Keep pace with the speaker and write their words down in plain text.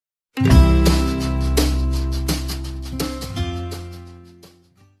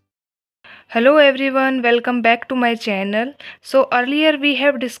Hello everyone, welcome back to my channel. So earlier we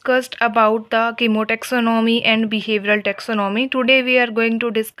have discussed about the chemotaxonomy and behavioral taxonomy. Today we are going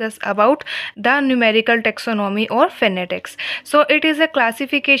to discuss about the numerical taxonomy or phonetics. So it is a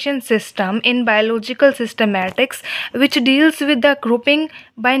classification system in biological systematics which deals with the grouping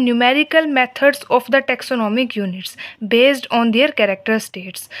by numerical methods of the taxonomic units based on their character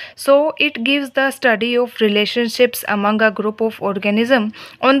states. So it gives the study of relationships among a group of organisms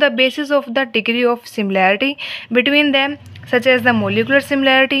on the basis of the degree of similarity between them, such as the molecular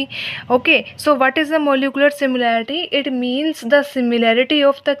similarity. Okay, so what is the molecular similarity? It means the similarity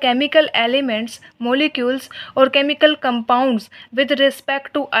of the chemical elements, molecules or chemical compounds with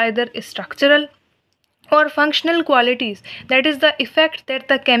respect to either structural or functional qualities, that is the effect that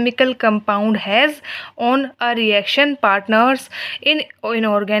the chemical compound has on a reaction partners in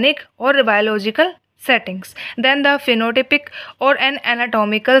inorganic or biological settings. Then the phenotypic or an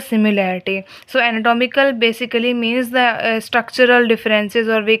anatomical similarity. So anatomical basically means the structural differences,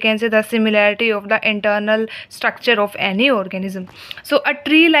 or we can say the similarity of the internal structure of any organism. So a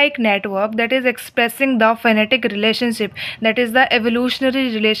tree like network that is expressing the phenetic relationship, that is the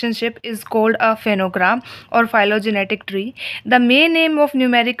evolutionary relationship, is called a phenogram or phylogenetic tree. The main aim of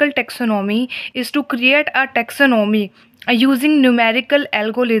numerical taxonomy is to create a taxonomy using numerical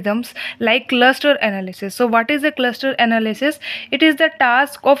algorithms like cluster analysis. So what is a cluster analysis? It is the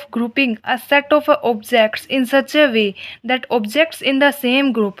task of grouping a set of objects in such a way that objects in the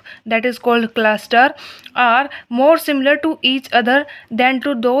same group, that is called cluster, are more similar to each other than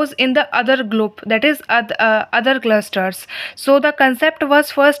to those in the other group, that is other clusters. So the concept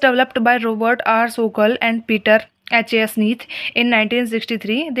was first developed by Robert R. Sokal and Peter H.A.S. Neath in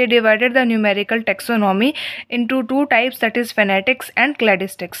 1963. They divided the numerical taxonomy into two types, that is phonetics and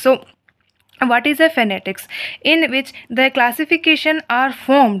cladistics. So what is a phonetics? In which the classification are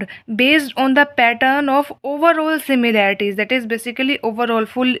formed based on the pattern of overall similarities, that is basically overall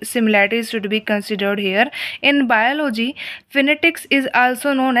full similarities should be considered here. In biology, phonetics is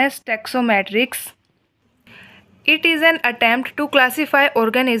also known as taxometrics. It is an attempt to classify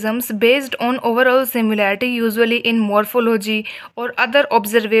organisms based on overall similarity, usually in morphology or other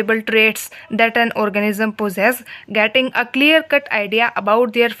observable traits that an organism possesses, getting a clear-cut idea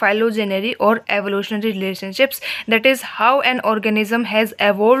about their phylogenetic or evolutionary relationships, that is how an organism has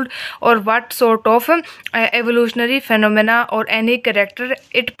evolved or what sort of evolutionary phenomena or any character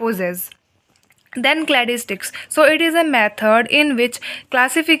it possesses. Then cladistics. So it is a method in which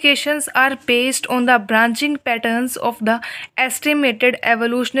classifications are based on the branching patterns of the estimated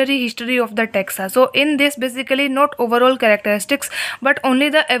evolutionary history of the taxa. So in this, basically not overall characteristics but only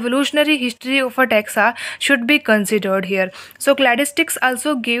the evolutionary history of a taxa should be considered here. So cladistics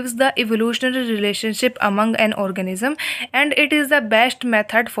also gives the evolutionary relationship among an organism, and it is the best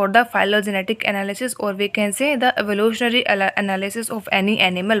method for the phylogenetic analysis, or we can say the evolutionary analysis of any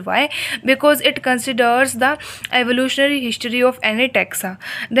animal. Why? Because it considers the evolutionary history of any taxa.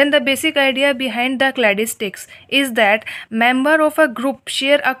 Then the basic idea behind the cladistics is that members of a group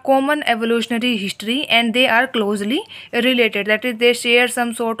share a common evolutionary history and they are closely related, that is they share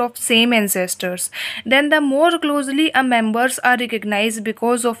some sort of same ancestors. Then the more closely a members are recognized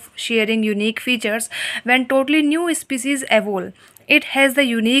because of sharing unique features, when totally new species evolve, it has the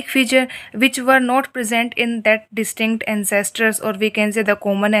unique feature which were not present in that distinct ancestors, or we can say the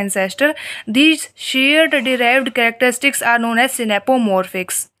common ancestor. These shared derived characteristics are known as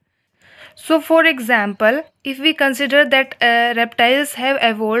synapomorphics. So for example, if we consider that reptiles have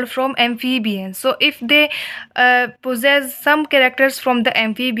evolved from amphibians, so if they possess some characters from the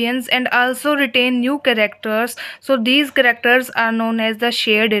amphibians and also retain new characters, so these characters are known as the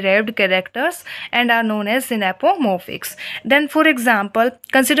shared derived characters and are known as synapomorphics. Then for example,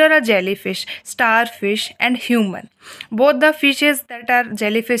 consider a jellyfish, starfish and human. Both the fishes, that are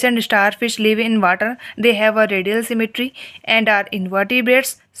jellyfish and starfish, live in water. They have a radial symmetry and are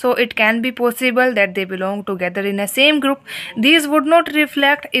invertebrates. So it can be possible that they belong together in a same group. These would not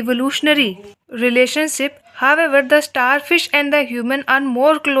reflect evolutionary relationship. However, the starfish and the human are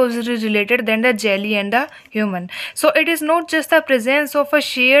more closely related than the jelly and the human. So it is not just the presence of a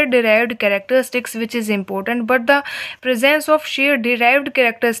shared derived characteristics which is important, but the presence of shared derived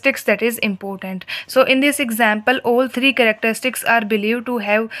characteristics that is important. So in this example, all three characteristics are believed to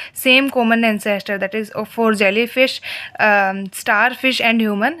have same common ancestor, that is for jellyfish, starfish and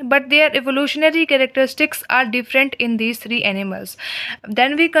human, but their evolutionary characteristics are different in these three animals.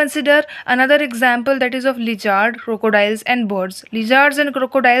 Then we consider another example, that is of lizard, crocodiles and birds. Lizards and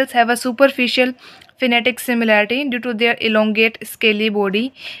crocodiles have a superficial phenetic similarity due to their elongate scaly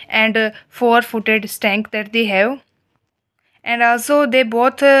body and four-footed shank that they have. and also they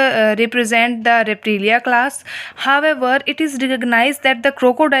both represent the reptilia class. However, it is recognized that the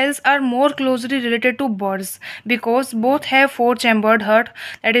crocodiles are more closely related to birds because both have four chambered heart,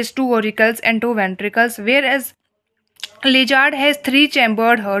 that is two auricles and two ventricles, whereas lizard has three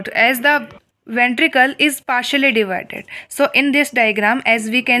chambered heart as the ventricle is partially divided. So in this diagram, as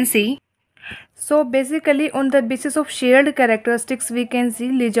we can see, so basically, on the basis of shared characteristics, we can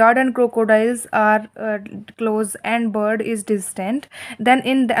see lizard and crocodiles are close and bird is distant. Then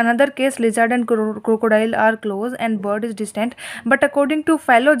in another case, lizard and crocodile are close and bird is distant. But according to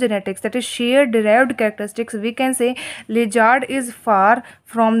phylogenetics, that is shared derived characteristics, we can say lizard is far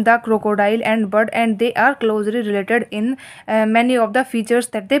from the crocodile and bird, and they are closely related in many of the features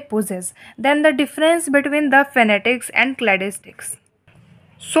that they possess. Then the difference between the phonetics and cladistics.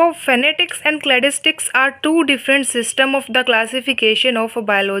 So, phonetics and cladistics are two different systems of the classification of a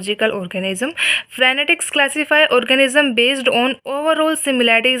biological organism. Phonetics classify organism based on overall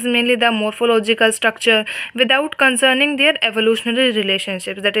similarities, mainly the morphological structure, without concerning their evolutionary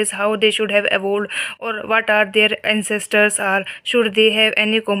relationships. That is how they should have evolved, or what are their ancestors, or should they have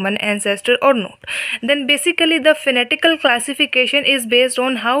any common ancestor or not. Then basically the phonetical classification is based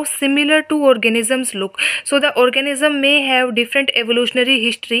on how similar two organisms look. So the organism may have different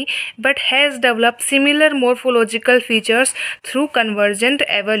evolutionary history but has developed similar morphological features through convergent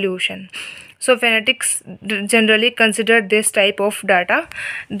evolution. So phonetics generally consider this type of data.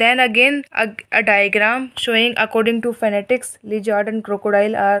 Then again a diagram showing according to phonetics lizard and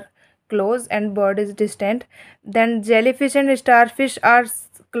crocodile are close and bird is distant. Then jellyfish and starfish are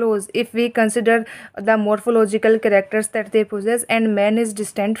close if we consider the morphological characters that they possess, and man is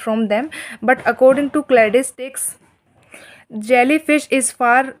distant from them. But according to cladistics, jellyfish is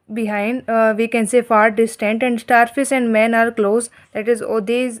far behind, we can say far distant, and starfish and man are close. That is,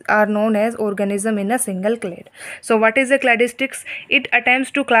 these are known as organism in a single clade. So what is a cladistics? It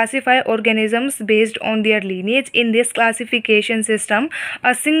attempts to classify organisms based on their lineage. In this classification system,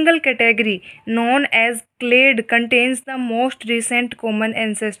 a single category known as clade contains the most recent common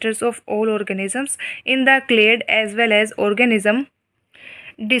ancestors of all organisms in the clade, as well as organism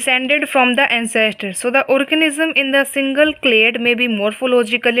descended from the ancestors. So the organism in the single clade may be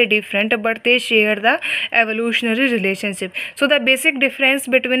morphologically different, but they share the evolutionary relationship. So the basic difference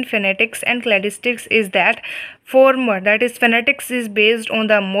between phonetics and cladistics is that former, that is phonetics, is based on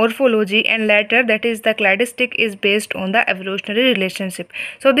the morphology, and latter, that is the cladistic, is based on the evolutionary relationship.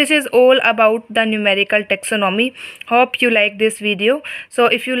 So this is all about the numerical taxonomy. Hope you like this video. So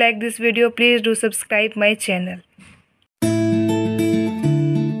if you like this video, please do subscribe my channel.